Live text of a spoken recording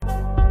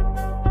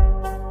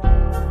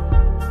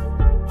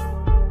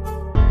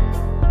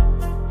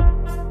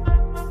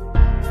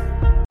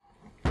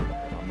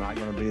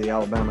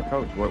Alabama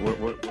coach?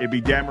 It'd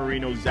be Dan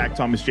Marino, Zach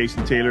Thomas,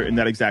 Jason Taylor in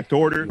that exact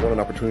order. I want an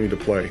opportunity to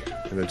play,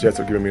 and the Jets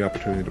are giving me an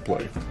opportunity to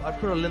play. I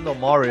put Lindo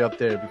Mari up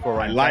there before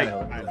Ryan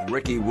Tannehill.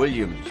 Ricky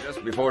Williams.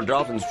 Just before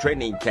Dolphins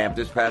training camp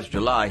this past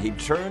July, he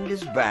turned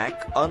his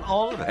back on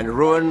all of it and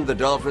ruined the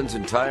Dolphins'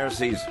 entire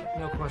season.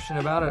 No question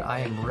about it. I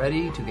am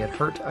ready to get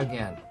hurt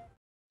again.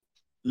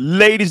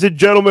 Ladies and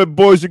gentlemen,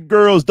 boys and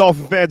girls,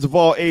 Dolphin fans of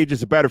all ages,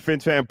 the Batter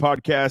Fins Fan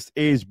Podcast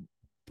is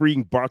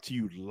being brought to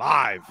you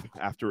live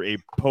after a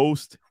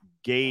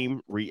post-game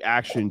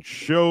reaction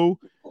show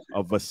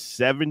of a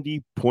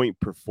 70-point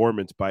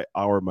performance by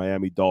our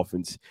Miami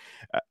Dolphins.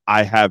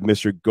 I have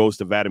Mr.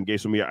 Ghost of Adam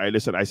Gase with me.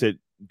 I said,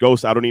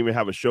 Ghost, I don't even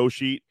have a show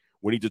sheet.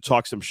 We need to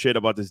talk some shit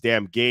about this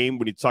damn game.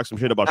 We need to talk some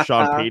shit about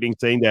Sean Payton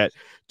saying that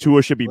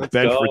Tua should be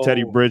benched for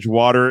Teddy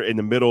Bridgewater in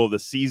the middle of the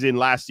season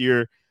last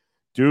year.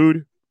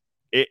 Dude,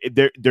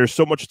 there's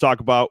so much to talk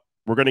about.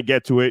 We're going to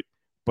get to it.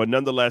 But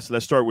nonetheless,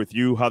 let's start with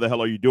you. How the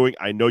hell are you doing?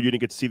 I know you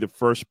didn't get to see the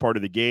first part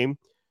of the game,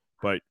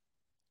 but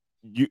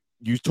you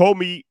told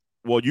me,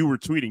 well, you were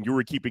tweeting, you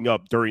were keeping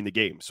up during the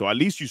game. So at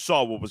least you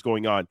saw what was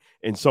going on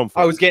in some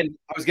form. I was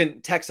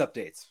getting text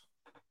updates.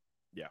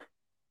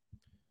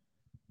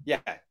 Yeah.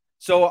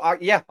 So I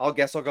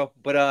guess I'll go.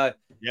 But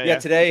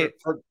today, sure.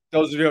 For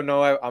those of you who don't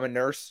know, I'm a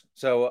nurse.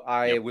 So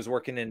I was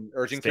working in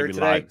urgent care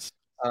today.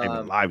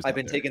 I've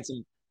been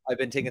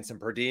taking some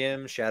per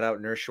diem. Shout out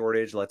nurse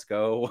shortage. Let's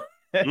go.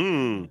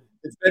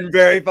 It's been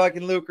very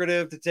fucking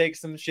lucrative to take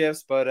some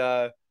shifts, but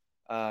I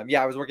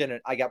was working.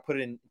 I got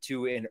put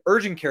into an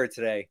urgent care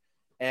today,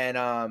 and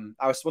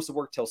I was supposed to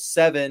work till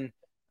 7.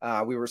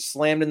 We were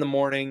slammed in the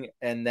morning,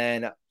 and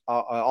then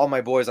all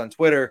my boys on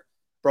Twitter,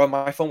 bro,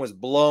 my phone was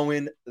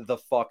blowing the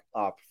fuck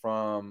up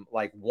from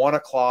like 1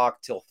 o'clock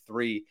till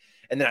 3,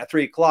 and then at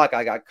 3 o'clock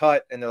I got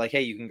cut, and they're like,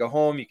 "Hey, you can go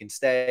home, you can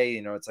stay."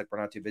 You know, it's like we're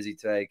not too busy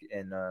today,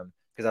 and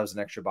because I was an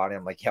extra body,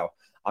 I'm like, "Yo,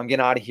 I'm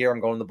getting out of here. I'm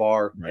going to the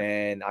bar." Right.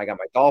 And I got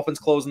my Dolphins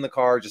clothes in the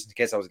car just in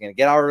case I was going to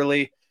get out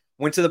early.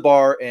 Went to the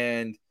bar,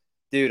 and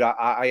dude,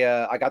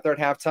 I got there at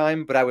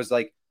halftime, but I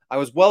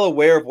was well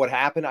aware of what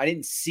happened. I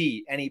didn't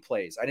see any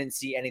plays. I didn't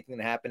see anything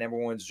that happened.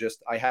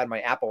 I had my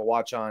Apple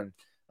Watch on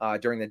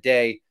during the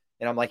day,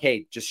 and I'm like,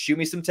 "Hey, just shoot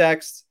me some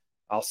text.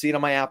 I'll see it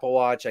on my Apple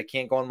Watch. I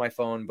can't go on my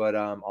phone, but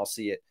I'll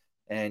see it."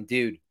 And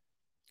dude,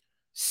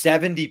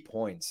 70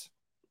 points.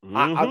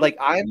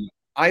 Mm-hmm.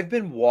 I've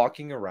been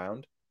walking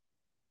around,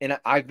 and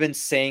I've been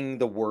saying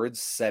the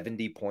words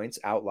 70 points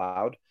out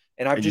loud,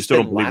 and I've just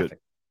been laughing.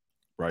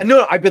 Right.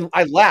 No,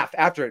 I laugh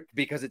after it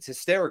because it's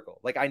hysterical.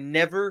 Like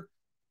Devon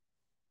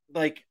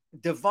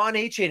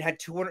Achane had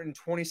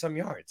 220 some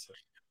yards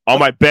on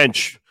my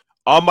bench.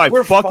 On my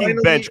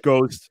fucking bench,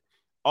 Ghost.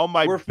 On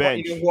my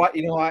bench. You know what?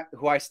 You know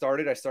who I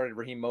started? I started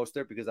Raheem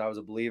Mostert because I was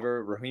a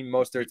believer. Raheem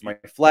Mostert's my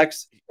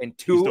flex in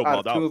two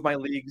of my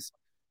leagues.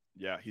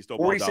 Yeah, he's still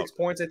 46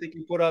 points. I think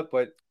he put up,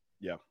 but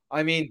yeah.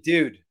 I mean,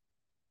 dude.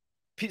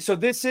 So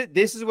this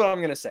is what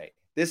I'm gonna say.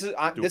 This is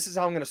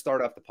how I'm gonna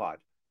start off the pod.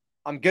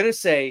 I'm gonna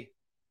say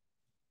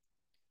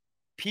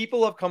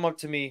people have come up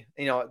to me.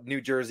 You know,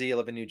 New Jersey. I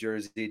live in New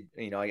Jersey.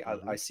 You know,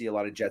 I see a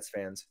lot of Jets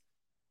fans,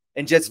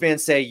 and Jets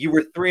fans say you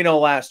were 3-0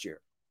 last year.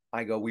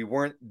 I go, we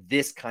weren't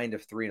this kind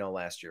of 3-0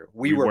 last year.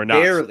 We were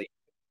barely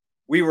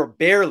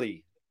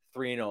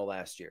 3-0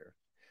 last year.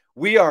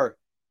 We are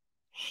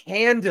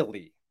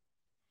handily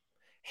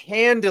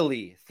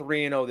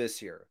 3-0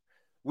 this year.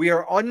 We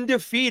are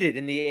undefeated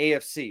in the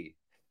AFC.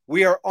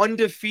 We are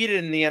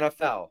undefeated in the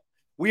NFL.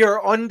 We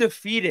are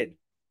undefeated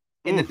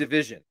in the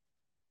division.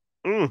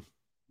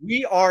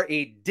 We are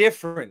a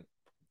different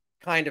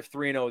kind of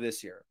 3-0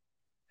 this year.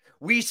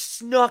 We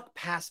snuck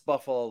past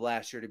Buffalo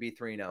last year to be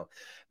 3-0.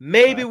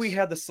 Maybe we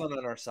had the sun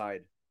on our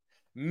side.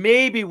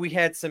 Maybe we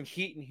had some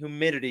heat and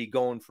humidity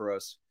going for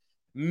us.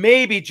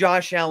 Maybe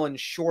Josh Allen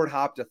short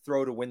hopped a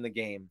throw to win the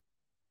game.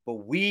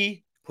 But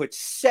we put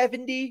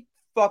 70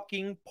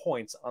 fucking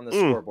points on the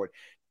scoreboard.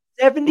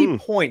 70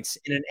 points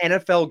in an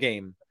NFL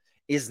game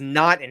is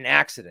not an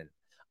accident.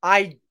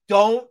 I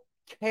don't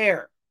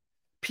care.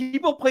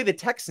 People play the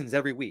Texans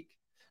every week.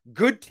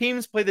 Good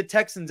teams play the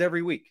Texans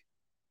every week.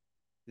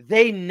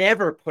 They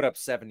never put up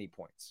 70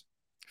 points.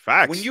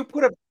 Facts. When you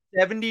put up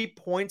 70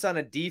 points on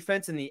a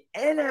defense in the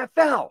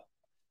NFL,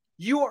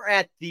 you are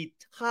at the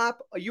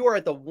top. You are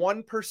at the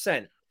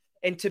 1%.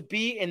 And to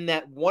be in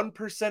that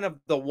 1% of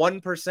the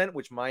 1%,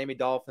 which Miami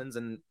Dolphins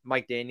and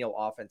Mike Daniel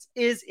offense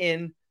is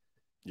in,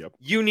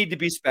 you need to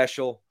be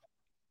special.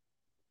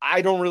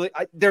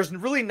 There's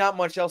really not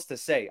much else to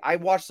say. I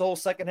watched the whole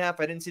second half.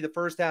 I didn't see the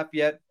first half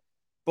yet.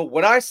 But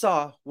what I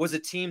saw was a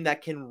team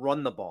that can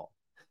run the ball.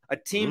 A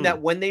team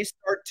that when they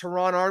start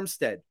Teron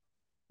Armstead,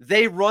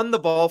 they run the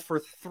ball for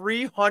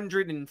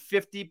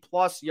 350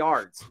 plus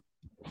yards.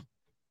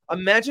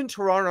 Imagine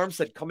Teron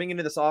Armstead coming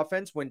into this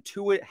offense when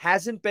Tua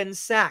hasn't been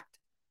sacked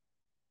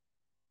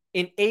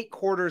in 8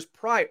 quarters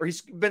prior. Or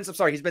he's been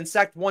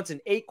sacked once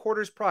in 8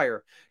 quarters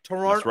prior.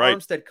 Teron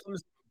Armstead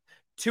comes.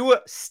 Tua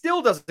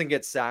still doesn't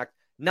get sacked.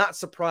 Not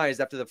surprised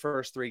after the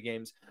first 3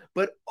 games,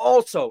 but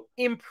also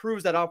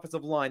improves that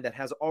offensive line that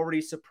has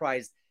already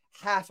surprised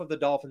half of the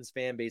Dolphins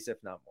fan base, if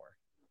not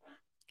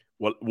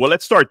more. Well,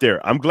 let's start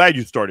there. I'm glad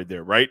you started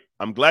there, right?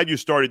 I'm glad you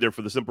started there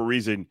for the simple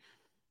reason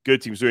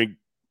good teams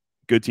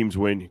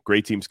win,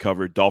 great teams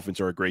cover.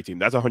 Dolphins are a great team.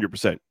 That's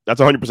 100%.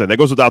 That's 100%. That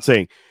goes without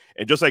saying.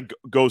 And just like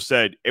Ghost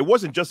said, it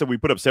wasn't just that we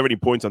put up 70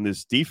 points on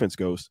this defense,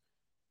 Ghost.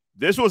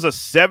 This was a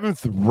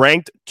 7th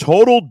ranked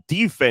total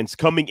defense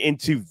coming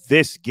into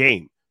this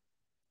game.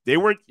 They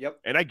weren't,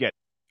 and I get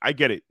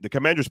it. The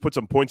Commanders put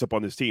some points up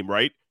on this team,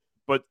 right?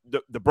 But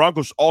the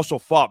Broncos also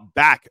fought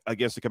back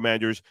against the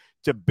Commanders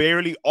to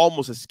barely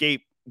almost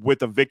escape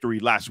with a victory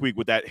last week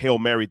with that Hail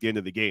Mary at the end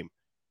of the game.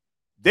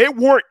 They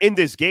weren't in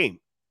this game.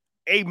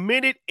 A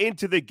minute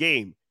into the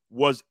game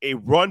was a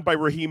run by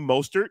Raheem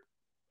Mostert.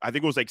 I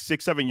think it was like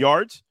 6-7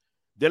 yards.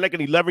 Then like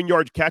an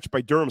 11-yard catch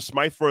by Durham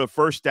Smythe for a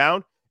first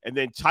down. And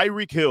then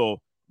Tyreek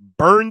Hill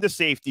burned the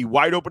safety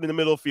wide open in the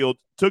middle of the field,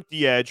 took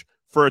the edge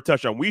for a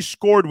touchdown. We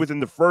scored within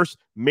the first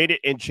minute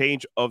and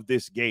change of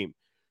this game.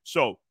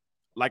 So,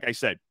 like I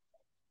said,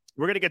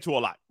 we're going to get to a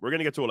lot.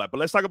 But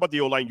let's talk about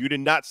the O-line. You did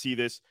not see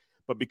this,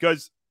 but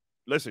because,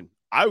 listen,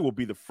 I will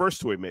be the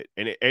first to admit,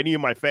 and any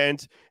of my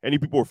fans, any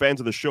people who are fans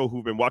of the show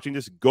who've been watching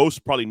this,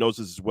 Ghost probably knows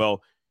this as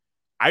well.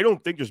 I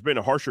don't think there's been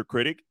a harsher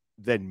critic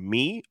than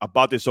me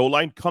about this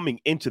O-line coming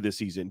into this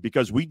season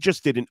because we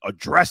just didn't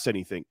address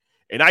anything.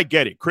 And I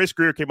get it. Chris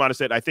Greer came out and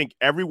said, I think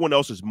everyone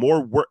else is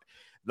more work.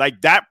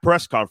 Like that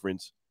press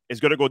conference is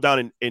going to go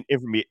down in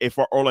infamy if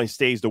our O-line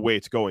stays the way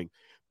it's going.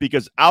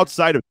 Because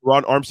outside of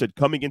Ron Armstead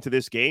coming into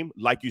this game,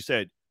 like you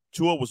said,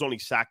 Tua was only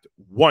sacked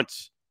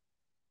once.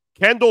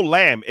 Kendall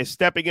Lamb is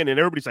stepping in, and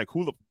everybody's like,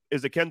 who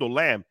is the Kendall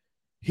Lamb?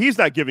 He's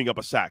not giving up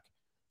a sack.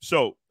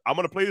 So I'm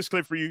going to play this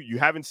clip for you. You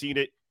haven't seen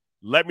it.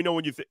 Let me know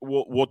when you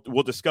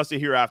we'll discuss it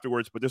here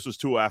afterwards, but this was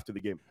Tua after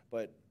the game.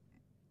 But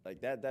like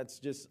that's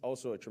just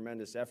also a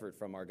tremendous effort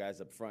from our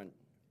guys up front.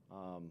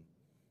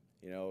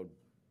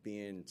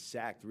 Being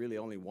sacked really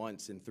only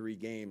once in 3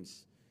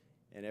 games,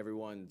 and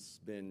everyone's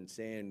been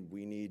saying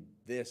we need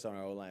this on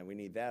our O-line, we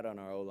need that on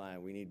our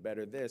O-line, we need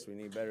better this, we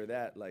need better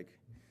that. Like,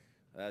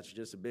 that's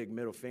just a big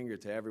middle finger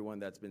to everyone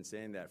that's been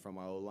saying that from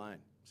our O-line.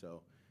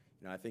 So,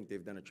 I think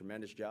they've done a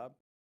tremendous job.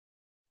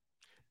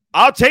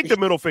 I'll take the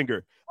middle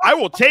finger. I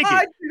will take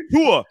it.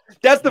 Tua.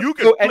 That's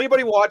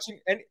anybody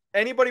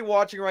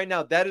watching right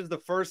now, that is the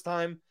first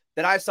time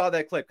that I saw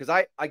that clip. Because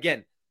I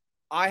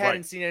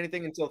hadn't seen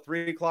anything until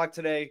 3:00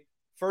 today.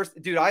 First,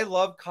 dude, I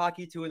love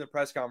cocky Tua in the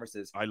press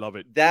conferences. I love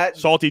it.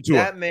 Salty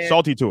Tua.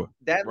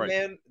 That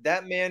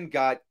man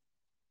got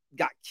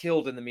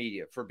killed in the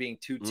media for being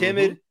too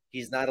timid.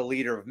 He's not a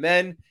leader of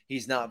men.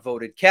 He's not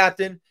voted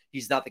captain.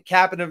 He's not the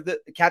captain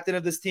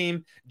of this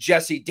team.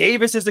 Jesse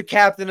Davis is the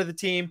captain of the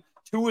team.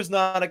 Tua is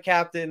not a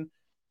captain.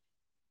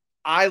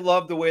 I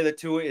love the way that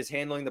Tua is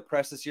handling the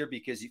press this year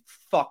because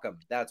fuck him.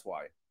 That's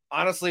why.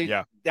 Honestly,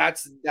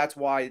 that's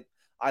why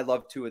I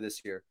love Tua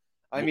this year.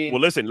 I mean,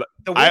 well, listen,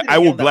 I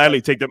will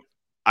gladly take them.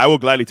 I will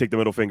gladly take the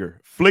middle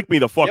finger. Flick me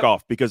the fuck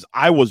off because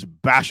I was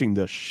bashing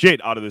the shit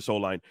out of this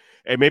O-line.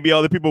 And maybe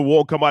other people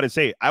won't come out and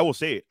say it. I will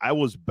say it. I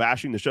was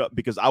bashing the shit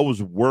because I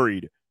was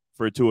worried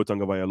for Tua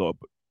Tagovailoa.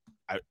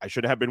 I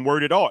shouldn't have been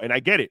worried at all. And I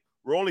get it.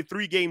 We're only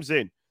 3 games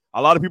in.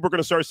 A lot of people are going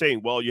to start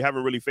saying, well, you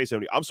haven't really faced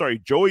anybody. I'm sorry.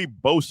 Joey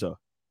Bosa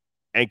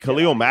and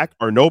Khalil Mack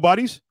are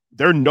nobodies.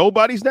 They're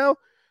nobodies now.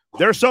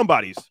 They're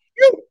somebodies.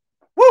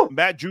 Woo!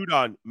 Matt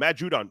Judon.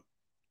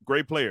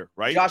 Great player,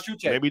 right? Josh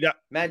Uche. Maybe that.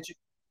 Matt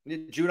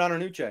Judon or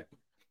Uche.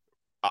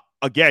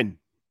 Again,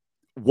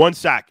 1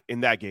 sack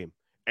in that game.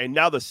 And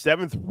now the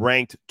 7th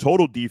ranked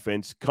total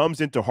defense comes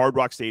into Hard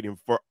Rock Stadium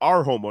for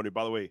our homeowner.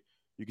 By the way,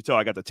 you can tell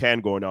I got the tan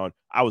going on.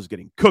 I was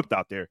getting cooked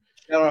out there.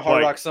 Shout out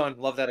Hard Rock Sun.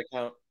 Love that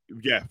account.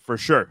 Yeah, for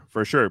sure.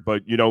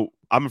 But,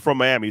 I'm from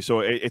Miami,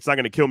 so it's not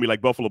going to kill me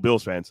like Buffalo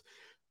Bills fans.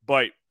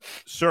 But,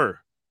 sir,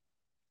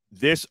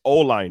 this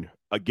O-line,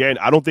 again,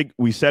 I don't think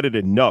we said it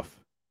enough,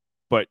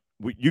 but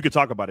you could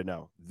talk about it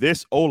now.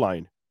 This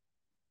O-line,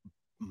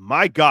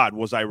 my God,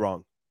 was I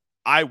wrong.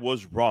 I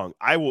was wrong.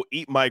 I will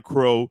eat my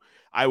crow.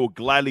 I will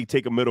gladly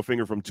take a middle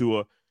finger from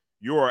Tua.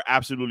 You are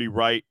absolutely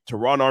right.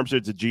 Teron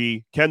Armstead's a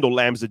G. Kendall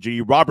Lamb's a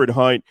G. Robert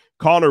Hunt,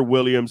 Connor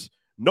Williams.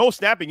 No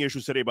snapping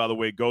issues today, by the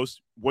way,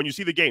 Ghost. When you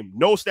see the game,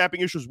 no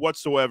snapping issues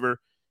whatsoever.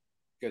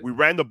 Good. We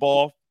ran the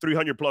ball,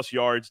 300-plus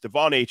yards.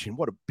 Devon Achane,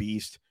 what a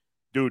beast.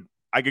 Dude,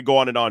 I could go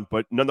on and on,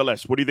 but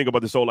nonetheless, what do you think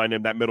about this O-line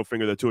and that middle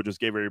finger that Tua just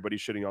gave everybody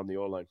shitting on the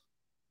O-line?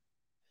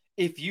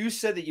 If you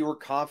said that you were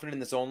confident in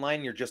this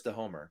O-line, you're just a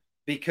homer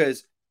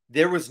because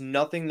there was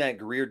nothing that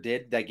Greer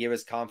did that gave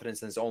us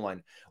confidence in this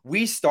O-line.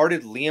 We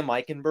started Liam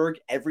Eichenberg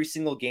every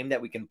single game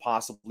that we can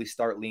possibly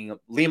start Liam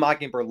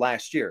Eichenberg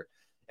last year,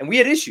 and we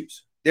had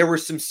issues. There were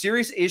some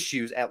serious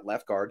issues at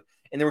left guard,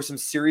 and there were some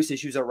serious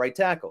issues at right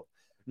tackle.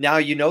 Now,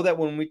 you know that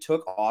when we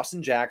took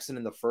Austin Jackson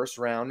in the first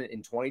round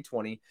in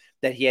 2020,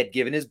 that he had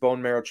given his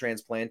bone marrow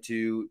transplant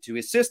to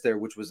his sister,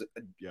 which was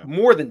a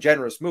more than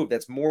generous move.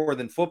 That's more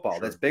than football.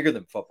 Sure. That's bigger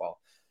than football.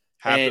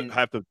 Have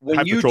to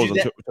trolls on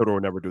Twitter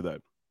will never do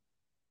that.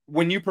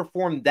 When you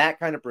perform that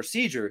kind of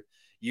procedure,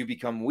 You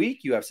become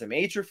weak. You have some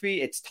atrophy.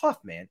 It's tough,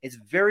 man. It's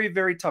very,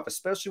 very tough,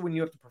 especially when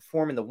you have to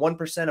perform in the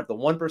 1% of the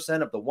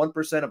 1% of the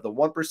 1% of the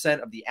 1%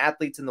 of the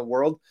athletes in the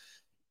world.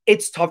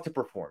 It's tough to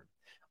perform.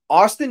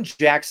 Austin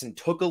Jackson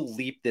took a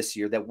leap this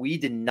year that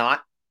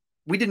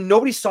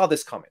nobody saw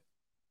this coming.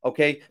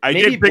 Okay. I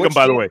did pick him,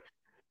 by the way.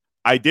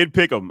 I did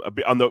pick him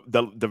on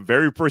the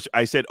very first.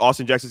 I said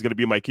Austin Jackson is going to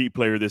be my key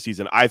player this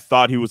season. I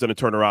thought he was going to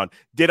turn around.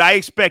 Did I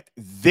expect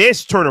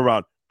this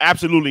turnaround?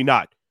 Absolutely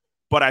not.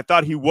 But I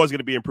thought he was going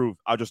to be improved.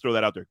 I'll just throw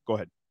that out there. Go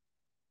ahead.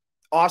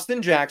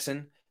 Austin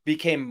Jackson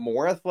became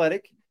more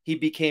athletic. He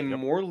became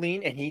more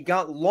lean, and he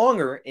got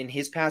longer in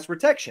his pass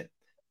protection.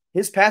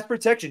 His pass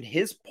protection,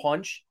 his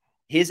punch,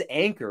 his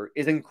anchor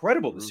is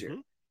incredible this year.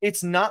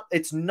 It's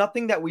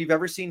nothing that we've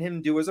ever seen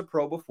him do as a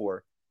pro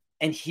before.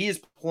 And he is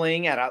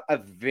playing at a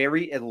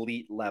very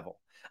elite level.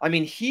 I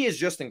mean, he is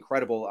just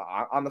incredible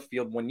on the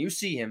field. When you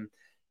see him,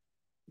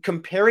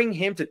 comparing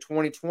him to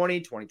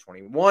 2020,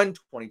 2021,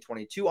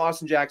 2022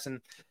 Austin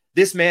Jackson,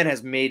 this man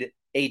has made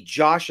a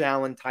Josh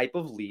Allen type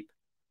of leap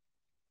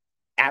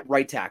at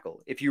right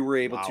tackle, if you were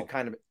able to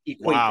kind of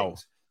equate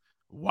things.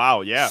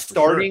 Wow, yeah.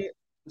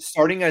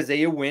 Starting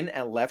Isaiah Wynn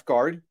at left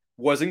guard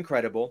was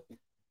incredible.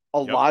 A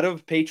lot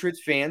of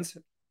Patriots fans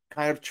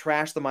kind of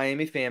trashed the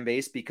Miami fan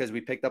base because we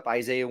picked up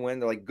Isaiah Wynn.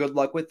 They're like, good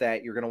luck with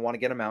that. You're going to want to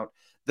get him out.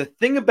 The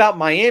thing about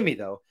Miami,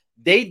 though,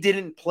 they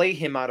didn't play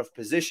him out of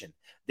position.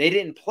 They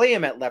didn't play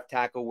him at left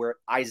tackle where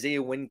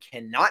Isaiah Wynn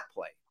cannot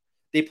play.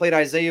 They played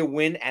Isaiah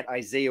Wynn at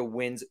Isaiah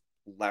Wynn's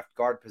left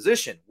guard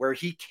position where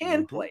he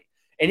can play.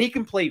 And he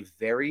can play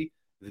very,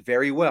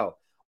 very well.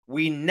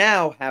 We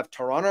now have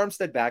Teron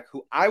Armstead back,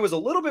 who I was a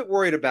little bit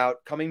worried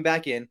about coming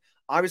back in.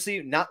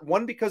 Obviously, not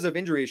one because of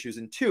injury issues,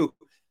 and two,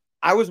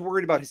 I was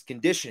worried about his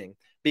conditioning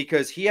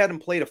because he hadn't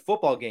played a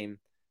football game.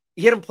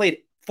 He hadn't played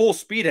full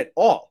speed at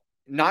all.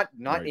 Not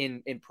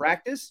in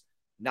practice,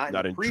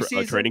 not in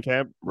preseason, training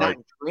camp, not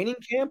in training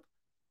camp.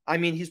 I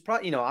mean, he's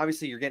probably,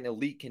 obviously you're getting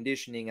elite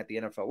conditioning at the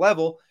NFL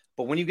level,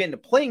 but when you get into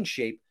playing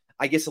shape,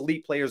 I guess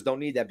elite players don't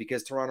need that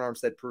because Teron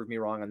Armstead proved me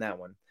wrong on that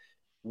one.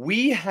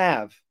 We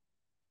have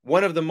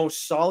one of the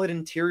most solid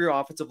interior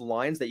offensive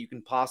lines that you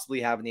can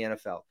possibly have in the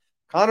NFL.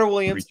 Connor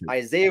Williams,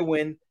 Isaiah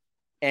Wynn,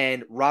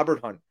 and Robert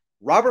Hunt.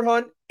 Robert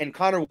Hunt and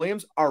Connor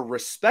Williams are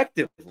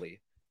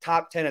respectively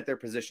top 10 at their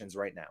positions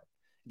right now.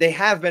 They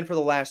have been for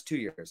the last 2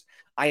 years.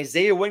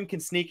 Isaiah Wynn can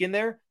sneak in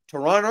there.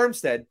 Teron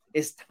Armstead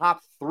is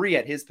top 3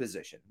 at his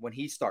position when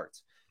he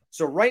starts.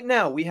 So right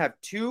now we have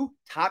 2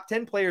 top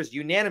 10 players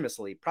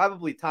unanimously,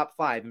 probably top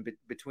 5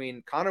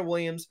 between Connor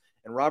Williams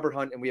and Robert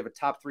Hunt, and we have a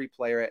top 3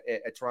 player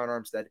at Teron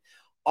Armstead.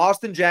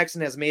 Austin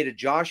Jackson has made a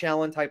Josh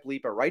Allen type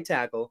leap at right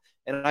tackle,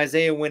 and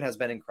Isaiah Wynn has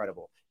been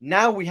incredible.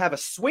 Now we have a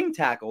swing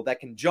tackle that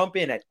can jump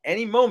in at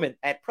any moment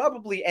at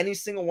probably any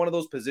single one of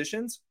those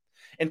positions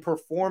and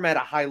perform at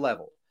a high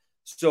level.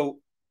 So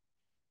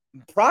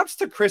props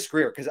to Chris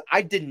Grier, because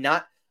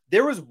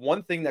there was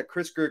one thing that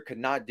Chris Grier could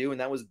not do,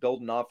 and that was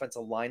build an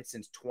offensive line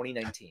since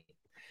 2019.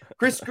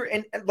 Chris Grier,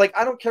 and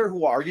I don't care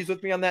who argues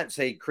with me on that and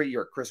say,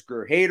 you're a Chris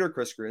Grier hater,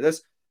 Chris Grier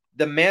this.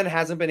 The man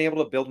hasn't been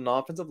able to build an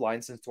offensive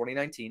line since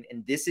 2019,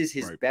 and this is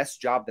his best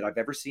job that I've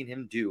ever seen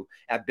him do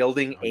at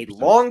building 100%. A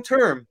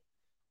long-term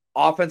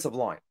offensive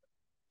line.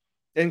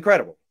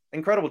 Incredible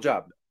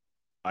job.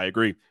 I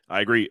agree.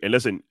 And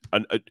listen,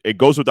 it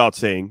goes without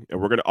saying,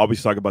 and we're going to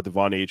obviously talk about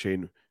Devon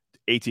A-Chain,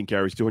 18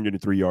 carries,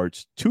 203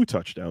 yards, 2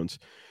 touchdowns.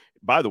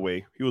 By the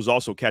way, he was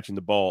also catching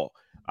the ball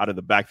out of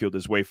the backfield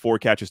this way, 4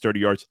 catches, 30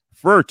 yards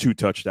for 2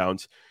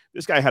 touchdowns.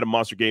 This guy had a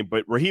monster game,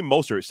 but Raheem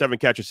Mostert, 7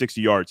 catches,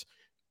 60 yards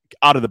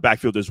out of the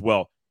backfield as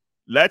well.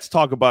 Let's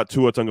talk about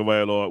Tua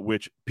Tagovailoa,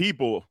 which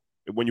people,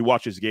 when you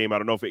watch this game, I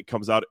don't know if it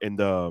comes out in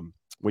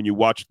when you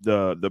watch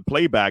the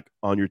playback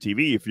on your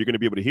TV, if you're going to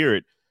be able to hear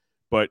it,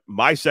 but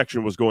my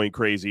section was going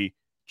crazy,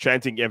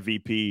 chanting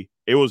MVP.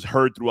 It was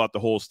heard throughout the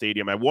whole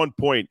stadium. At one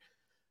point,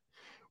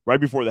 right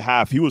before the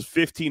half, he was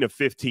 15 of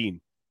 15,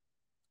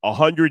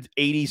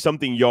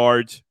 180-something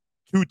yards,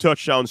 2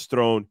 touchdowns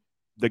thrown.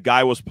 The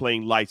guy was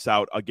playing lights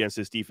out against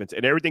his defense,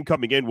 and everything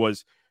coming in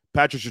was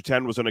Patrick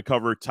Surtain was going to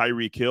cover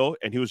Tyreek Hill,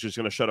 and he was just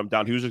going to shut him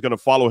down. He was just going to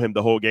follow him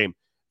the whole game.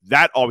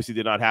 That obviously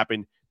did not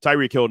happen.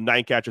 Tyreek Hill,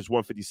 9 catches,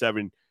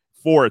 157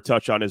 for a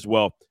touchdown as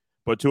well.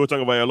 But Tua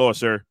Tagovailoa,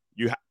 sir,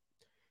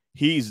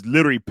 he's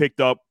literally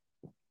picked up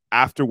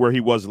after where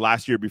he was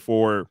last year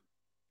before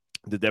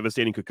the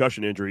devastating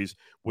concussion injuries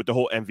with the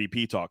whole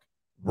MVP talk.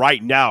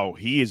 Right now,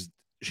 he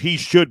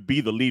should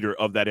be the leader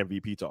of that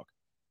MVP talk.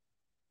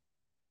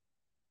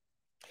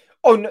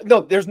 Oh,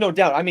 no, there's no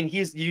doubt. I mean,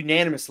 he's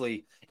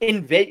unanimously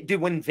in Vegas.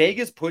 Dude, when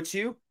Vegas puts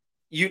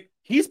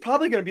he's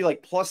probably going to be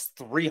like plus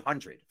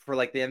 300 for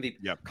like the MVP.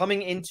 Yep.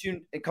 Coming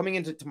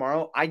into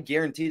tomorrow, I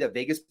guarantee that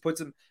Vegas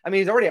puts him. I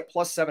mean, he's already at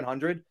plus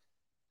 700.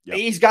 Yep.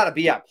 He's got to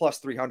be at plus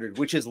 300,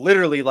 which is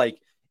literally like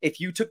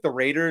if you took the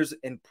Raiders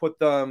and put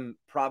them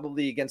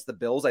probably against the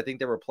Bills, I think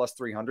they were plus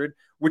 300,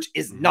 which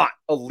is not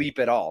a leap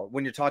at all.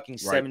 When you're talking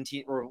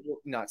 17 or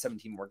not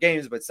 17 more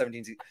games, but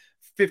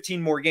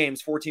 15 more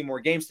games, 14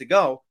 more games to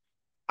go.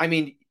 I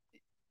mean,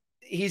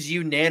 he's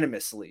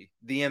unanimously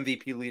the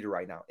MVP leader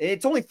right now.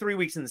 It's only 3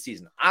 weeks in the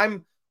season.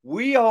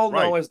 We all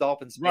know as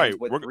Dolphins fans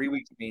what 3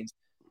 weeks means.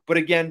 But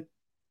again,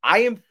 I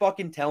am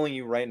fucking telling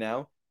you right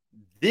now,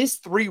 this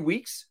 3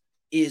 weeks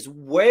is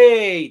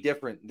way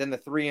different than the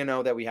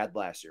 3-0 that we had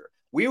last year.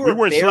 We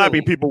weren't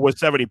slapping people with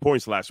 70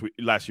 points last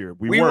year.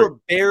 We were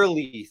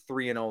barely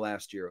 3-0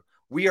 last year.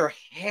 We are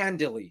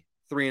handily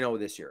 3-0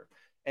 this year.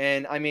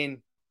 And I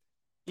mean,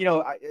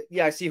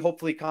 I see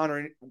hopefully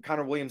Connor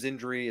Williams'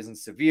 injury isn't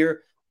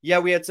severe. Yeah,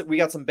 we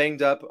got some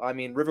banged up. I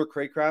mean, River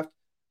Craycraft,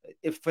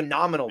 a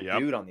phenomenal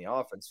dude on the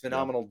offense.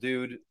 Phenomenal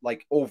dude,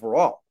 like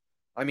overall.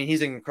 I mean,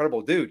 he's an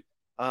incredible dude.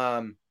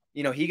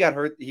 He got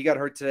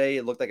hurt today.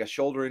 It looked like a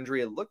shoulder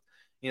injury. It looked,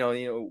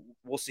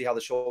 we'll see how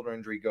the shoulder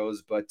injury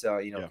goes, but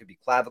it could be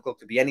clavicle,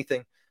 could be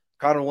anything.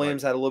 Connor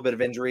Williams had a little bit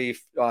of injury.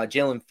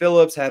 Jalen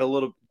Phillips had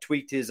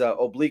tweaked his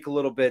oblique a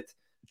little bit.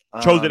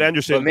 Chosen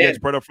Anderson gets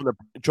brought up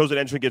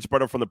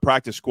from the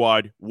practice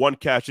squad. 1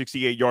 catch,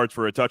 68 yards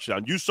for a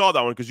touchdown. You saw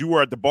that one because you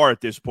were at the bar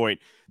at this point.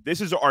 This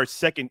is our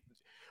second.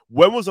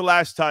 When was the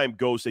last time,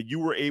 Ghost, that you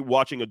were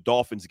watching a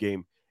Dolphins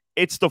game?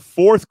 It's the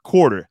fourth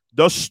quarter,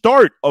 the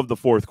start of the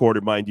fourth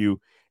quarter, mind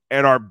you,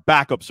 and our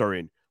backups are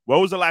in. When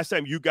was the last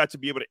time you got to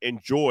be able to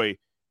enjoy?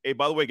 Hey,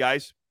 by the way,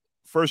 guys,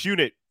 first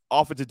unit,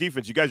 offensive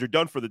defense, you guys are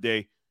done for the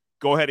day.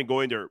 Go ahead and go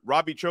in there.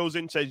 Robbie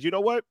Chosen says, you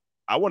know what?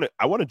 I want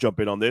to jump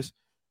in on this.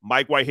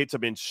 Mike White hits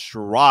him in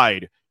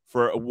stride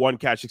for a 1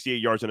 catch,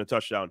 68 yards and a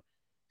touchdown.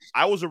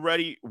 I was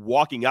already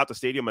walking out the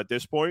stadium at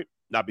this point,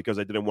 not because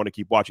I didn't want to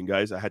keep watching,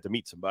 guys. I had to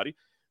meet somebody,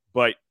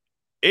 but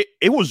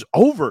it was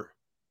over.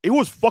 It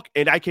was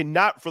and I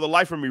cannot for the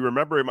life of me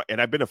remember,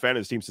 and I've been a fan of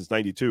this team since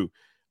 92.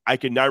 I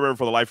cannot remember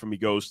for the life of me,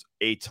 Ghost,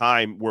 a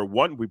time where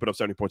we put up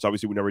 70 points.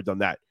 Obviously, we never done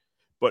that.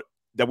 But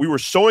that we were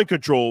so in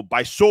control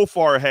by so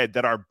far ahead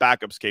that our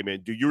backups came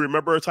in. Do you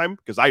remember a time?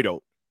 Because I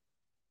don't.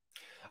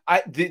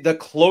 The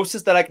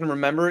closest that I can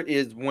remember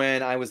is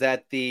when I was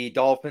at the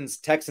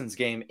Dolphins-Texans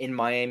game in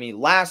Miami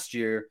last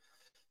year,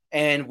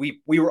 and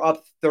we were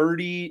up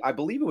 30. I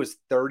believe it was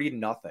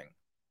 30-0.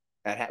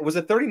 Was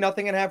it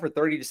 30-0 at half or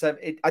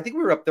 30-7? I think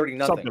we were up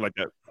 30-0. Something like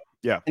that.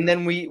 Yeah. And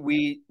then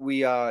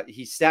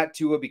he sat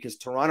Tua because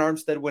Teron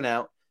Armstead went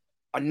out.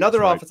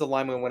 Another offensive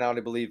lineman went out,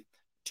 I believe.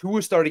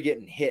 Tua started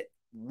getting hit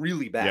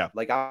really bad. Yeah.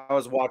 Like I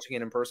was watching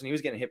it in person. He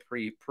was getting hit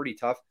pretty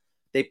tough.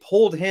 They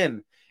pulled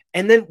him.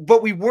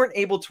 But we weren't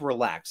able to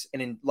relax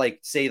and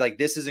say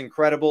this is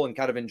incredible and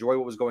kind of enjoy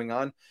what was going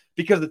on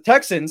because the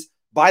Texans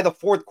by the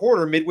fourth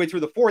quarter, midway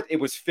through the fourth, it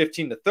was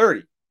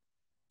 15-30.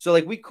 So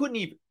we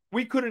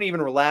couldn't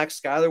even relax.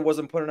 Skyler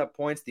wasn't putting up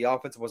points. The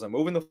offense wasn't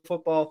moving the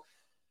football.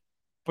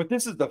 But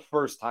this is the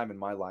first time in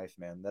my life,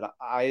 man, that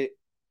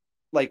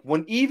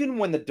when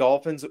the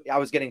Dolphins, I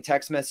was getting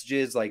text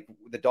messages like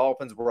the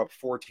Dolphins were up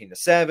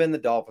 14-7, the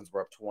Dolphins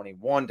were up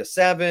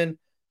 21-7.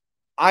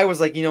 I was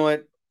like, you know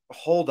what?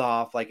 Hold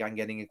off. I'm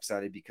getting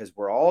excited because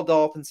we're all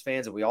Dolphins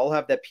fans and we all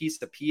have that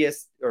piece of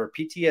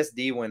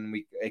PTSD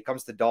when it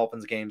comes to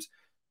Dolphins games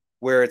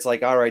where it's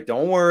like, all right,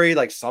 don't worry.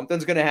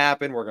 Something's going to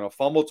happen. We're going to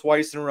fumble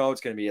twice in a row.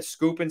 It's going to be a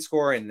scoop and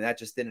score. And that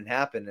just didn't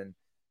happen. And,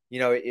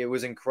 it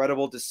was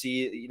incredible to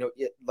see,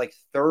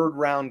 third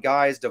round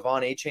guys,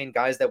 Devon A-Chain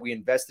guys that we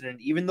invested in,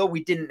 even though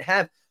we didn't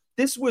have,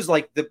 this was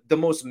the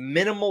most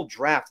minimal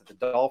draft that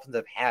the Dolphins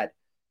have had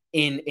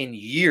in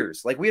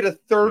years. We had a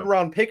third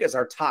round pick as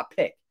our top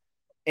pick.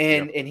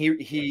 And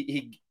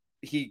he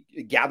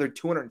gathered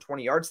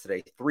 220 yards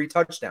today, 3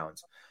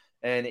 touchdowns.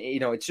 And,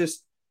 it's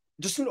just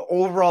an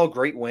overall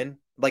great win.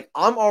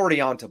 I'm already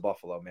on to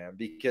Buffalo, man,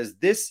 because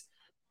this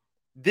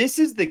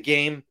is the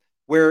game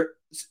where,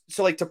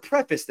 to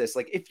preface this,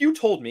 if you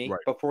told me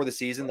before the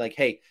season,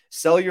 hey,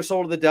 sell your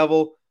soul to the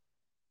devil,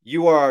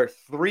 you are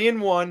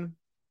 3-1,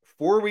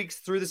 4 weeks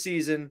through the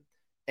season,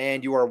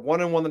 and you are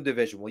 1-1 in the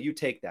division. Will you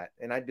take that?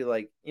 And I'd be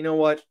like, you know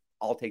what?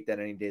 I'll take that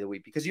any day of the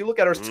week because you look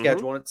at our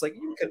schedule and it's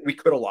we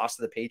could have lost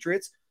to the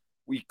Patriots.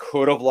 We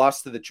could have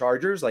lost to the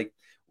Chargers.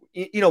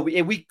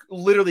 We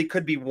literally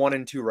could be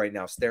 1-2 right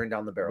now, staring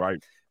down the barrel.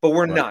 Right. But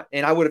we're not.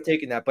 And I would have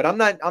taken that. But I'm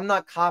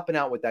not copping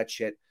out with that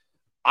shit.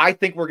 I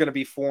think we're going to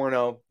be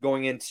 4-0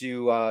 going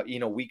into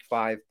week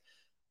 5.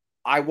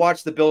 I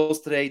watched the Bills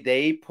today.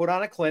 They put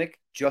on a clinic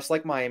just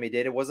like Miami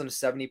did. It wasn't a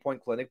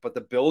 70-point clinic, but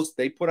the Bills,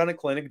 they put on a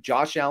clinic.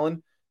 Josh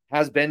Allen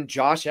has been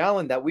Josh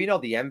Allen that we know,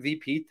 the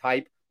MVP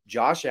type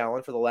Josh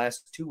Allen for the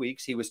last 2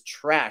 weeks. He was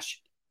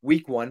trash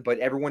week 1, but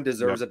everyone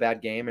deserves a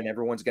bad game and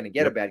everyone's going to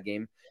get a bad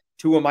game.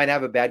 Tua might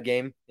have a bad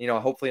game,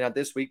 hopefully not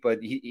this week, but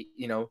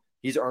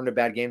he's earned a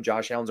bad game.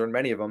 Josh Allen's earned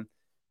many of them.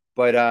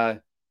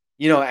 But,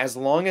 as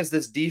long as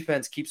this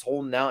defense keeps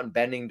holding out and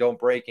bending, don't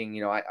breaking,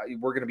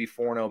 we're going to be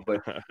 4-0.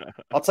 But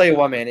I'll tell you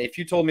what, man, if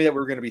you told me that we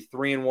were going to be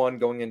 3-1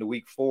 going into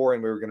week 4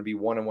 and we were going to be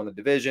 1-1 in the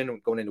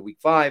division going into week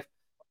 5,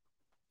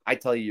 I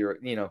tell you,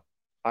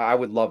 I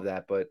would love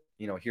that. But,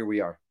 here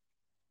we are.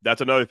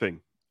 That's another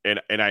thing. And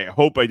I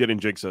hope I didn't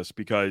jinx us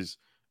because,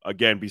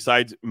 again,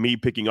 besides me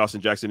picking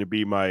Austin Jackson to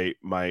be my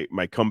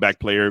comeback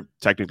player,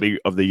 technically,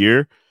 of the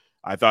year,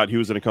 I thought he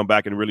was going to come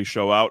back and really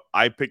show out.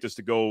 I picked us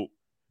to go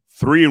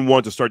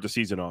 3-1 to start the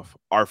season off.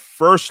 Our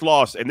first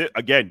loss, and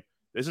again,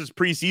 this is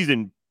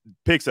preseason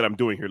picks that I'm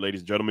doing here,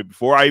 ladies and gentlemen.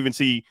 Before I even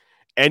see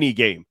any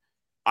game,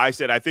 I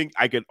said I think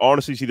I can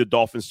honestly see the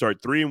Dolphins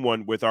start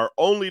 3-1 with our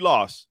only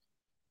loss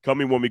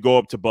coming when we go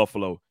up to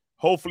Buffalo.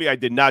 Hopefully, I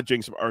did not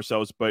jinx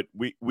ourselves, but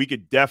we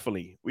could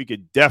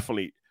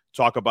definitely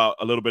talk about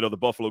a little bit of the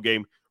Buffalo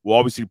game. We'll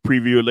obviously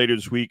preview it later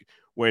this week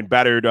when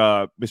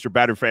Mr.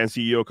 Battered Fan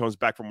CEO comes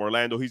back from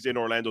Orlando. He's in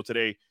Orlando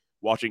today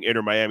watching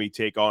Inter Miami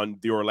take on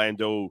the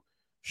Orlando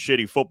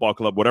shitty football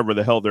club, whatever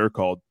the hell they're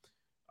called.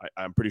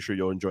 I'm pretty sure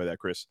you'll enjoy that,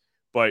 Chris.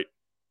 But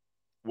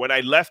when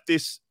I left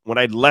this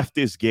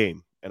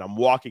game and I'm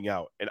walking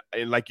out,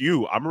 and like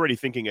you, I'm already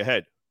thinking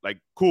ahead. Like,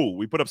 cool,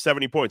 we put up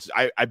 70 points.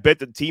 I bet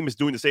the team is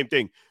doing the same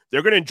thing.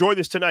 They're going to enjoy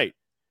this tonight.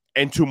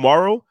 And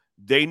tomorrow,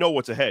 they know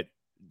what's ahead.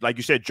 Like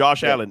you said,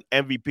 Josh Allen,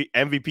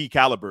 MVP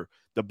caliber.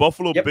 The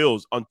Buffalo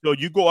Bills, until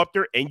you go up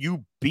there and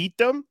you beat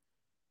them,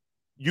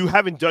 you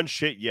haven't done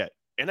shit yet.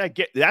 And I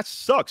get that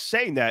sucks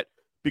saying that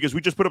because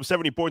we just put up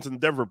 70 points on the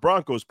Denver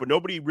Broncos, but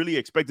nobody really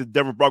expected the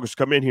Denver Broncos to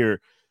come in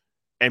here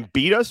and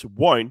beat us,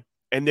 one,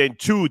 and then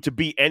two, to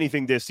beat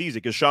anything this season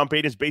because Sean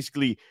Payton is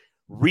basically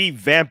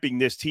revamping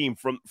this team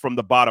from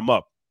the bottom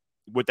up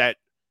with that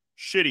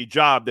shitty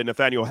job that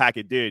Nathaniel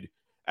Hackett did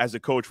as a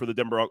coach for the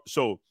Denver Broncos.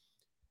 So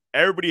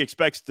everybody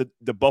expects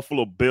the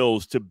Buffalo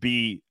Bills to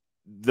be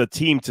the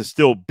team to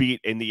still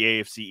beat in the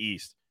AFC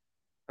East.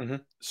 Mm-hmm.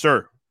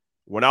 Sir,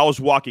 when I was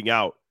walking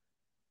out,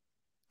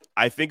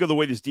 I think of the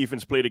way this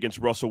defense played against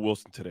Russell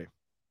Wilson today.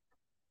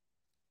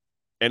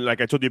 And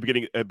like I told you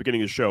at the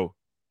beginning of the show,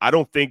 I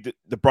don't think that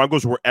the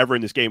Broncos were ever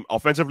in this game,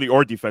 offensively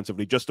or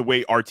defensively, just the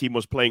way our team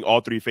was playing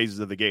all three phases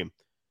of the game.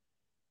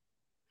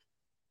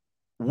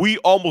 We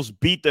almost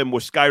beat them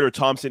with Skylar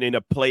Thompson in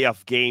a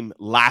playoff game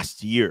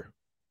last year.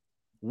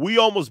 We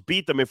almost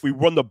beat them if we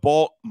run the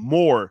ball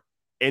more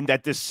in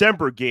that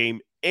December game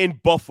in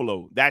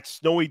Buffalo, that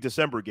snowy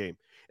December game.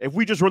 If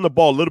we just run the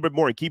ball a little bit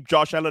more and keep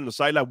Josh Allen on the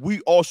sideline,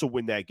 we also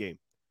win that game.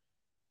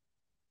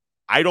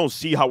 I don't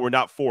see how we're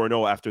not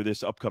 4-0 after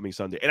this upcoming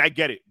Sunday. And I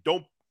get it.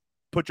 Don't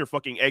put your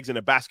fucking eggs in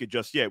a basket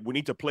just yet. We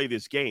need to play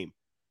this game.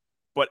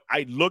 But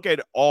I look at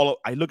all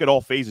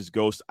phases,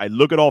 Ghost. I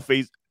look at all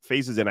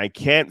phases, and I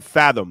can't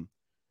fathom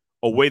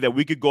a way that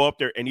we could go up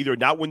there and either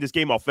not win this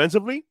game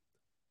offensively,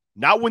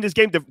 not win this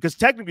game, because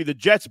technically the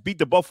Jets beat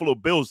the Buffalo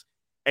Bills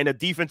in a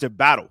defensive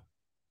battle.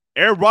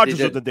 Aaron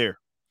Rodgers wasn't there.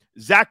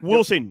 Zach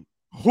Wilson,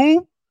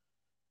 who?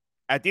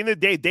 At the end of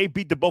the day, they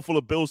beat the Buffalo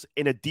Bills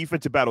in a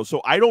defensive battle.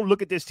 So I don't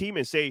look at this team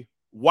and say,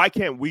 why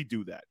can't we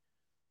do that?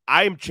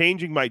 I am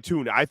changing my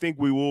tune. I think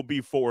we will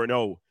be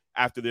 4-0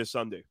 after this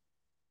Sunday.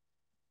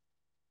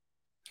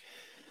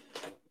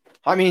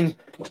 I mean,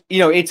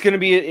 it's going to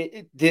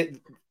be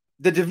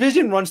the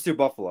division runs through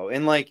Buffalo.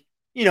 And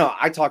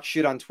I talk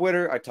shit on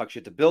Twitter. I talk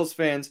shit to Bills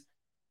fans.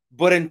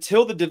 But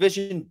until the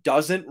division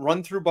doesn't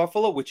run through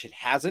Buffalo, which it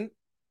hasn't,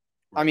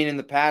 I mean, in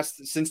the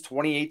past, since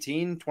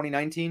 2018,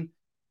 2019,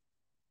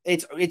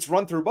 it's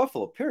run through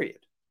Buffalo, period.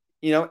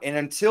 And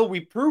until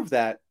we prove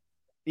that,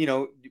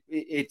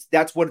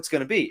 that's what it's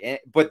going to be.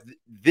 But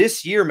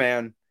this year,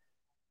 man,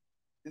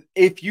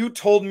 if you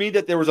told me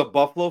that there was a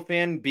Buffalo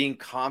fan being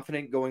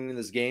confident going into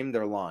this game,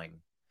 they're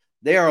lying.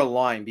 They are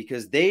lying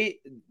because they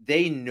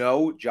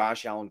know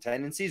Josh Allen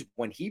tendencies.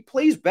 When he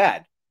plays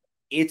bad,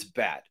 it's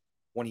bad.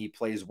 When he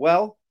plays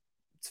well,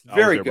 it's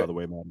very good. By the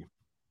way, man.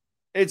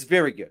 It's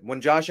very good. When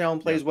Josh Allen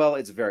plays well,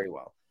 it's very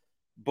well.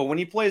 But when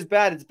he plays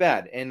bad, it's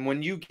bad. And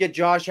when you get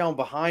Josh Allen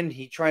behind,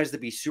 he tries to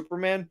be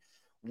Superman.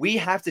 We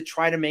have to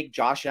try to make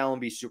Josh Allen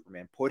be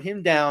Superman. Put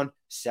him down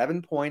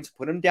 7 points,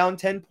 put him down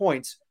 10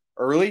 points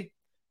early,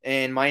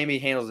 and Miami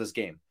handles this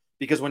game.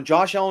 Because when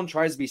Josh Allen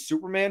tries to be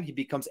Superman, he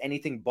becomes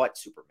anything but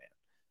Superman.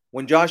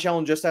 When Josh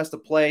Allen just has to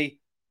play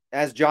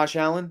as Josh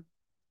Allen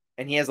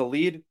and he has a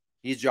lead,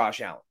 he's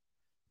Josh Allen.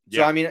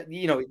 Yeah. So, I mean,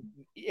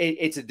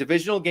 it's a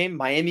divisional game.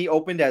 Miami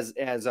opened as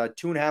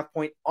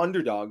 2.5-point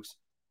underdogs.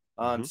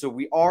 So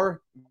we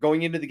are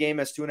going into the game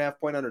as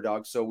 2.5-point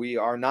underdogs. So we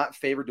are not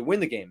favored to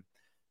win the game.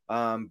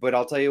 But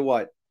I'll tell you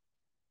what,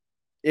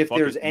 if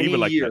there's any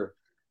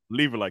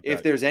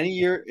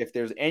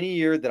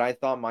year that I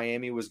thought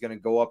Miami was going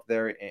to go up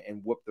there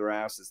and whoop their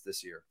asses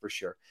this year, for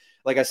sure.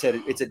 Like I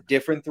said, it's a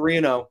different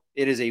 3-0.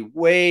 It is a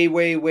way.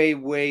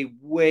 Everyone's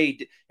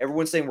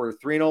saying we're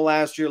 3-0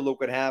 last year. Look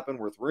what happened.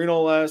 We're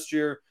 3-0 last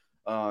year.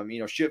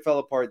 Shit fell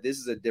apart. This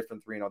is a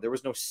different 3-0. There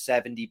was no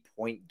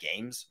 70-point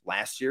games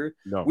last year.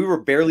 No. We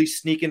were barely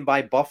sneaking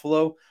by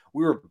Buffalo.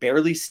 We were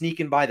barely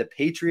sneaking by the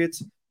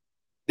Patriots.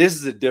 This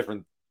is a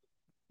different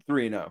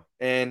 3-0.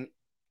 And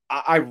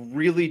I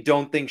really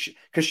don't think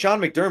because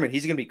Sean McDermott,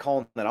 he's going to be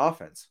calling that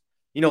offense.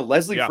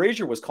 Leslie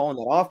Frazier was calling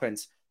that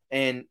offense.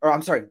 He's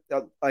going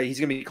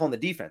to be calling the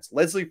defense.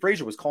 Leslie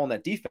Frazier was calling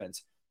that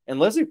defense. And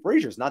Leslie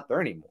Frazier's not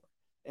there anymore.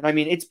 And I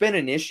mean, it's been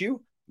an issue.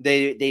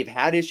 They've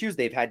had issues.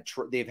 They've had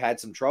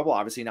some trouble.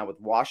 Obviously not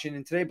with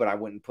Washington today, but I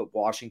wouldn't put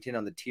Washington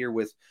on the tier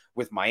with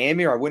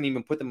Miami, or I wouldn't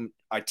even put them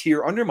a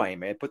tier under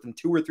Miami. I'd put them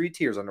 2 or 3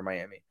 tiers under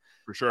Miami.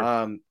 For sure.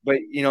 But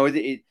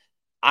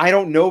I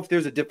don't know if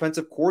there's a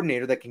defensive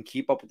coordinator that can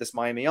keep up with this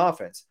Miami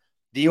offense.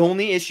 The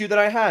only issue that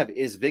I have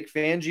is Vic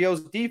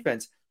Fangio's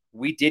defense.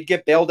 We did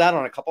get bailed out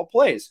on a couple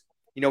plays.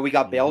 We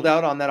got bailed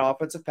out on that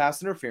offensive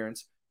pass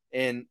interference.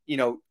 And,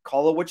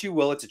 call it what you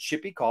will. It's a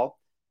chippy call.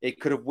 It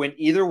could have went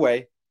either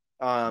way.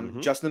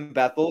 Justin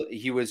Bethel,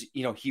 he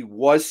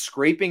was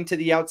scraping to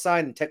the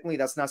outside, and technically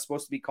that's not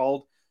supposed to be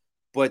called.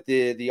 But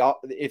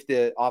if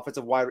the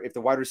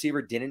wide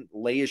receiver didn't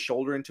lay his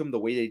shoulder into him the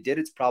way they did,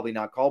 it's probably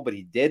not called. But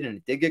he did, and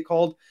it did get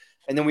called.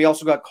 And then we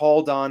also got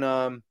called on,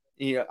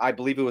 I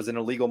believe it was an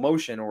illegal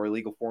motion or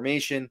illegal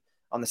formation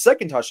on the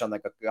second touchdown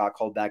that got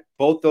called back.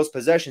 Both those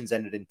possessions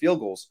ended in field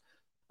goals.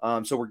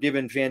 So we're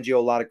giving Fangio a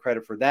lot of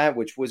credit for that,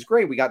 which was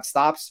great. We got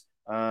stops.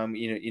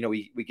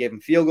 We gave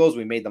them field goals.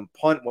 We made them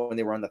punt when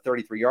they were on the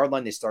 33-yard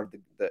line. They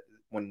started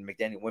when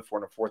McDaniel went for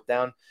it on a fourth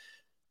down.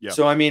 Yeah.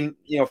 So,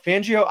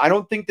 Fangio, I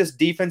don't think this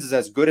defense is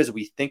as good as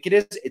we think it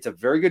is. It's a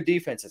very good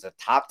defense. It's a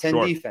top 10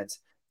 defense,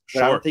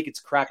 but I don't think it's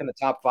cracking the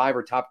top 5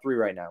 or top 3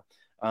 right now.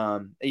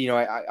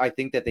 I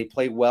think that they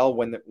play well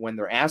when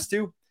they're asked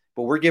to,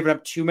 but we're giving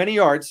up too many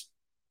yards,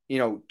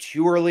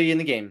 too early in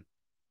the game.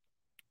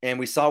 And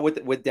we saw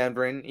with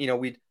Denver, and,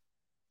 we'd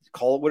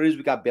call it what it is.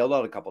 We got bailed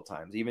out a couple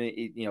times, even,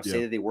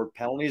 say that they were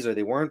penalties or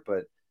they weren't,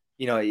 but,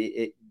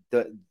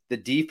 the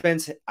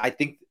defense, I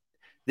think,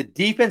 the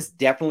defense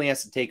definitely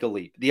has to take a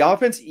leap. The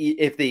offense,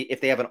 if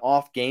they have an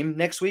off game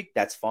next week,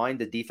 that's fine.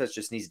 The defense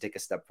just needs to take a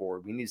step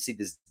forward. We need to see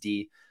this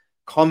D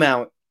come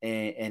out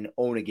and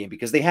own a game,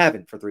 because they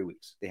haven't for 3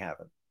 weeks. They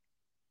haven't.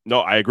 No,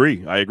 I agree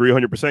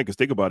 100%, because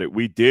think about it.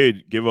 We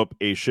did give up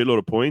a shitload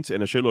of points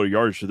and a shitload of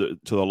yards to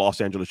the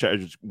Los Angeles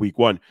Chargers week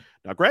 1.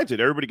 Now, granted,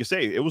 everybody can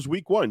say it was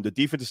week 1. The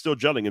defense is still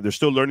gelling, and they're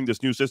still learning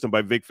this new system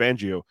by Vic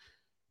Fangio.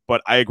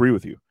 But I agree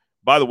with you.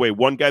 By the way,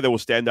 one guy that will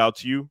stand out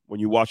to you when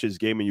you watch this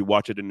game and you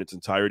watch it in its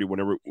entirety,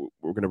 whenever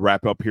we're going to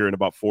wrap up here in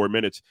about 4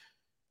 minutes,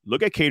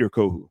 look at Kader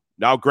Kohou.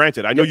 Now,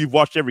 granted, I know you've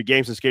watched every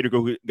game since Kader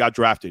Kohou got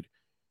drafted.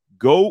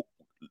 Go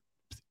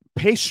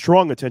pay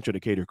strong attention to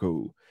Kader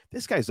Kohou.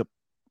 This guy's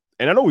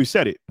and I know we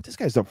said it, but this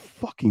guy's a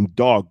fucking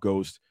dog,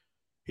 Ghost.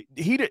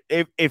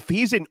 If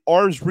he's in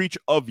arm's reach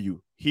of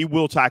you, he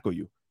will tackle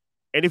you.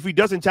 And if he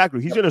doesn't tackle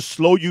you, he's going to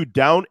slow you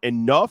down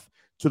enough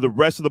to the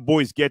rest of the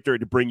boys get there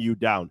to bring you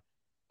down.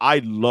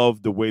 I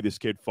love the way this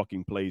kid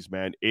fucking plays,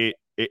 man. It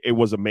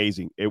was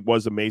amazing. It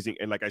was amazing.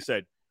 And like I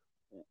said,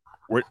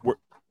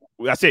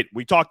 that's it.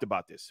 We talked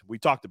about this. We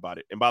talked about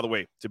it. And by the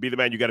way, to be the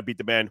man, you got to beat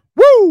the man.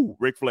 Woo!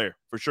 Ric Flair,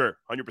 for sure.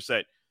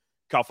 100%.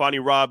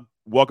 Kalfani Rob,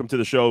 welcome to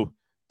the show.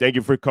 Thank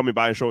you for coming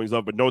by and showing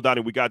love. But no, Donnie,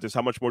 we got this.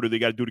 How much more do they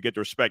got to do to get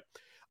the respect?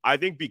 I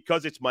think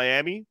because it's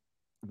Miami,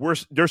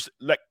 there's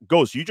like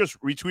Ghost, you just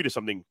retweeted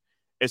something.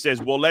 It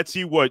says, well, let's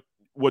see what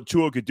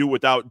Tua could do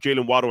without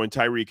Jalen Waddle and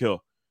Tyreek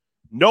Hill.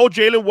 No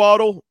Jalen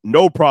Waddle,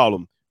 no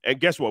problem. And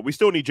guess what? We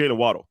still need Jalen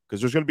Waddle,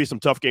 because there's going to be some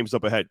tough games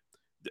up ahead.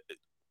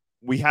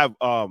 We have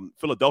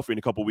Philadelphia in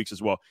a couple of weeks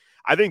as well.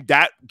 I think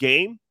that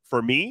game,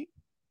 for me,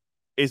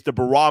 is the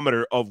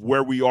barometer of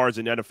where we are as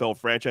an NFL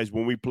franchise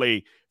when we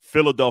play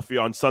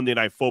Philadelphia on Sunday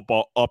Night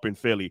Football up in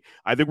Philly.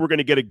 I think we're going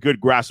to get a good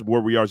grasp of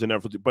where we are as an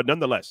NFL. But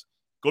nonetheless,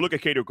 go look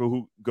at Kader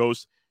Kohou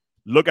goes.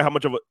 Look how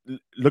much of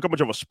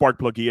a spark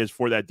plug he is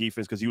for that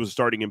defense, because he was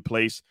starting in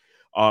place.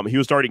 He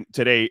was starting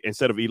today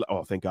instead of Eli.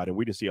 Oh, thank God. And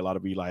we didn't see a lot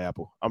of Eli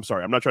Apple. I'm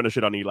sorry. I'm not trying to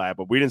shit on Eli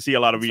Apple. We didn't see a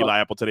lot of Eli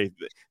Apple today.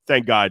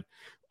 Thank God.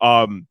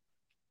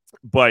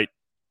 But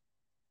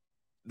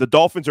the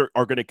Dolphins are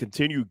going to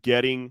continue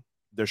getting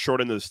the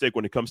short end of the stick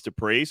when it comes to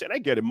praise. And I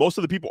get it. Most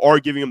of the people are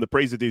giving them the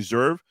praise that they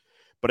deserve.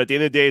 But at the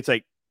end of the day, it's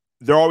like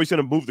they're always going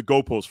to move the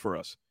goalposts for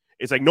us.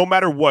 It's like no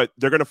matter what,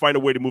 they're going to find a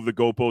way to move the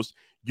goalposts.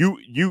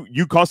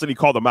 You constantly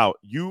call them out.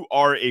 You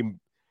are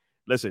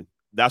listen,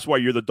 that's why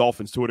you're the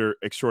Dolphins Twitter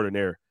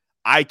extraordinaire.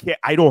 I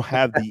don't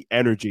have the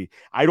energy.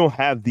 I don't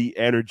have the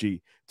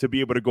energy to be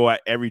able to go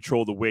at every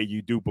troll the way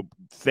you do. But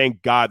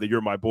thank God that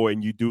you're my boy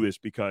and you do this,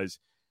 because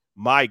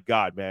my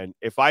God, man,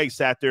 if I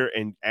sat there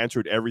and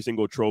answered every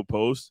single troll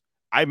post,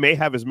 I may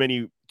have as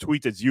many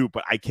tweets as you,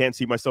 but I can't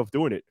see myself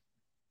doing it.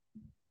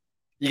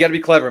 You got to be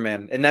clever,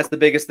 man. And that's the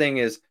biggest thing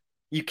is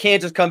you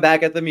can't just come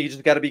back at them. You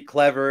just got to be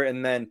clever.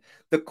 And then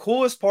the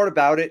coolest part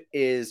about it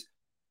is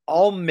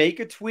I'll make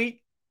a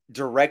tweet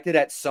directed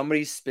at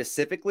somebody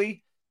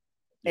specifically,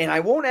 and I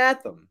won't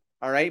at them.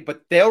 All right.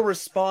 But they'll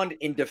respond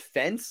in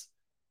defense.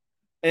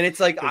 And it's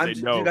like, I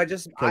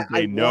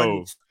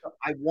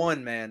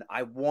won, man.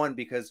 I won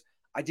because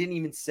I didn't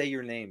even say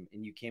your name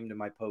and you came to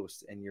my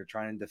post and you're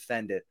trying to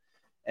defend it.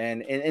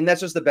 And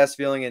that's just the best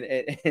feeling.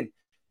 And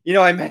you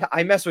know,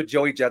 I mess with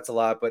Joey Jets a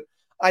lot, but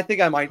I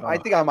think I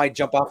might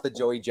jump off the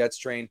Joey Jets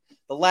train.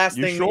 The last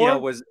thing sure? You know,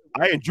 was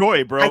I enjoy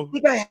it, bro. I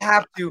think I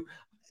have to,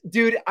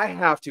 dude. I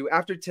have to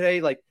after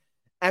today, like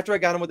after I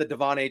got him with the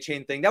Devon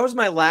A-Chain thing. That was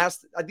my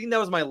last. I think that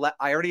was my.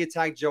 I already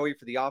attacked Joey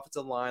for the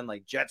offensive line,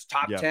 like Jets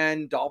top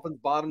 10, Dolphins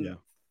bottom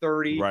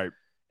 30, right?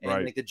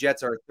 And like the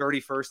Jets are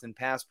 31st in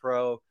pass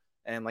pro.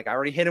 And like I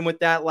already hit him with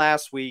that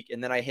last week,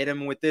 and then I hit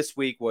him with this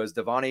week was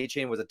Devon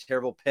A-Chain was a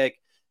terrible pick,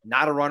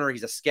 not a runner.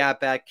 He's a scat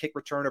back, kick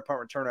returner, punt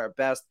returner at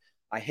best.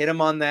 I hit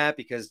him on that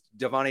because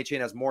Devon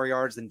Chain has more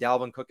yards than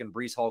Dalvin Cook and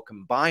Breece Hall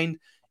combined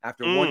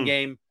after one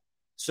game.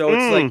 So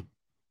it's like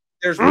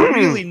there's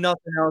really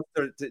nothing else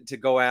to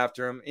go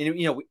after him.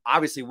 And,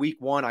 obviously week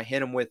 1, I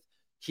hit him with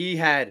he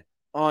had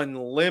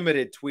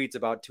unlimited tweets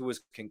about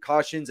Tua's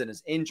concussions and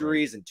his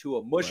injuries and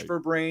Tua mush for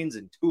brains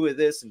and Tua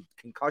this and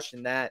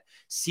concussion that,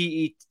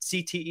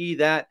 CTE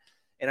that.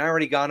 And I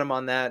already got him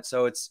on that.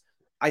 So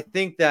I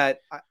think that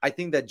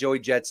Joey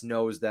Jets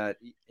knows that,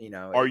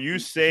 Are you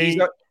saying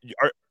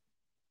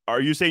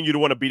you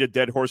don't want to beat a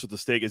dead horse with a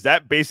stake? Is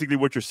that basically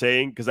what you're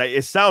saying? Because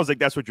it sounds like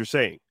that's what you're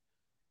saying.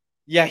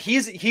 Yeah,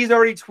 he's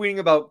already tweeting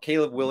about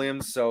Caleb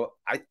Williams, so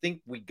I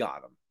think we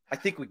got him.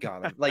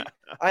 Like,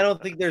 I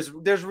don't think there's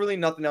really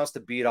nothing else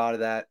to beat out of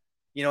that.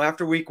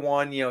 After week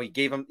 1, he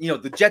gave him,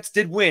 the Jets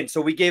did win,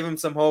 so we gave him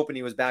some hope, and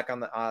he was back on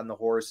the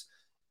horse.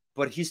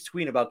 But he's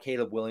tweeting about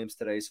Caleb Williams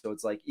today, so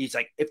it's like he's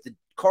like, if the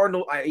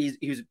Cardinals,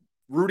 he was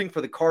rooting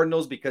for the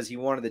Cardinals because he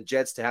wanted the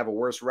Jets to have a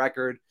worse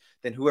record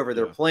than whoever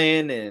they're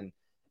playing, and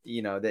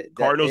that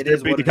Cardinals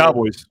did beat the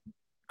Cowboys.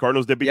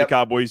 Cardinals did beat the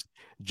Cowboys.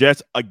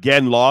 Jets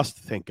again lost.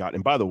 Thank God.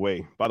 And by the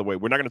way,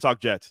 we're not going to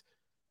talk Jets.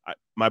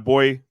 My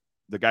boy,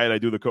 the guy that I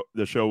do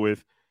the show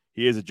with,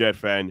 he is a Jet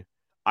fan.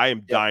 I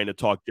am dying to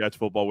talk Jets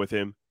football with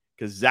him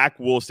because Zach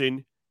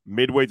Wilson,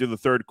 midway through the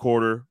third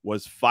quarter,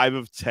 was 5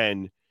 of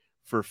 10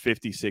 for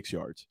 56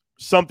 yards.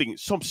 Some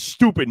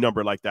stupid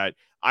number like that.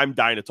 I'm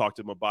dying to talk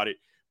to him about it.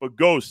 But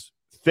Ghost,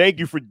 thank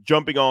you for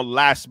jumping on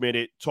last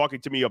minute,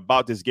 talking to me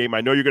about this game.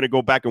 I know you're going to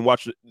go back and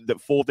watch the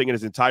full thing in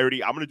its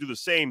entirety. I'm going to do the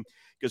same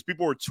because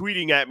people were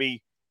tweeting at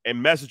me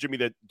and messaging me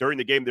that during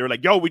the game, they were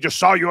like, yo, we just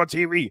saw you on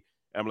TV.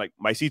 And I'm like,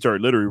 my seats are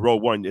literally row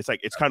 1. It's like,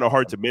 it's kind of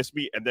hard to miss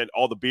me. And then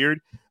all the beard,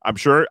 I'm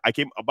sure I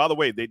came. By the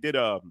way, they did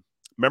a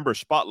member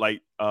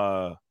spotlight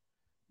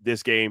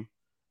this game.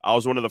 I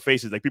was one of the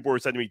faces. Like, people were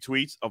sending me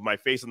tweets of my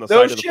face on the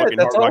side of the fucking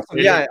Hard Rock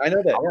Stadium. Yeah, I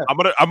know that.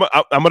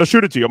 Yeah. I'm gonna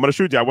shoot it to you.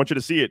 I want you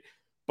to see it.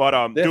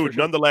 But dude,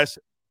 nonetheless,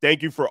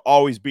 thank you for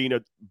always being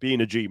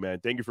a G, man.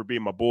 Thank you for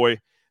being my boy.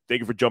 Thank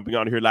you for jumping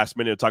on here last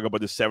minute to talk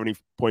about this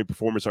 70-point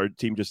performance our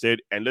team just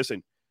did. And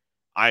listen,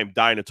 I am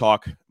dying to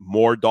talk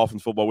more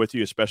Dolphins football with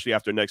you, especially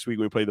after next week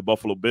when we play the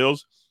Buffalo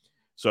Bills.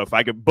 So if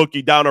I could book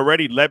you down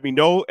already, let me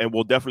know, and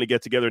we'll definitely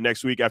get together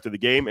next week after the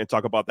game and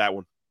talk about that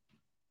one.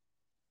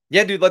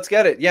 Yeah, dude, let's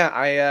get it.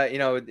 Yeah,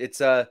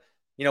 it's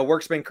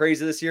work's been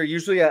crazy this year.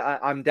 Usually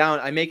I'm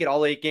down. I make it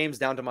all 8 games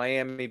down to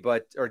Miami,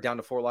 or down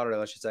to Fort Lauderdale,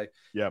 I should say.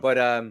 Yeah.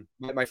 But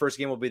my first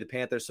game will be the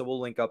Panthers, so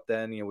we'll link up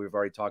then. We've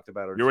already talked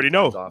about it. You already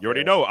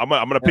know. I'm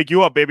gonna pick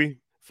you up, baby.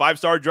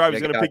 5-star drive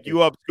is gonna pick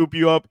you up, scoop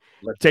you up,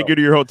 take you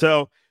to your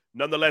hotel.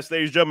 Nonetheless,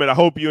 ladies and gentlemen, I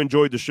hope you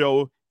enjoyed the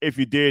show. If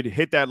you did,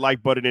 hit that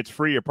like button. It's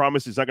free. I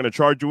promise it's not going to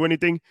charge you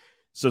anything.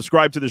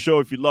 Subscribe to the show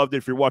if you loved it.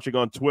 If you're watching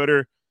on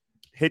Twitter,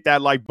 hit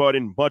that like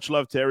button. Much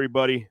love to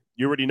everybody.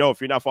 You already know, if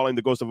you're not following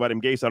the Ghost of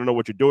Adam Gase, I don't know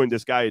what you're doing.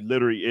 This guy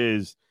literally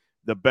is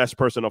the best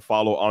person to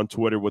follow on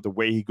Twitter with the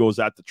way he goes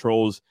at the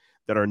trolls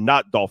that are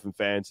not Dolphin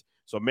fans.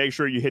 So make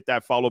sure you hit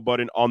that follow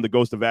button on the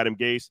Ghost of Adam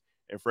Gase.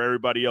 And for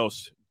everybody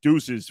else,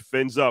 deuces,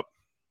 fins up.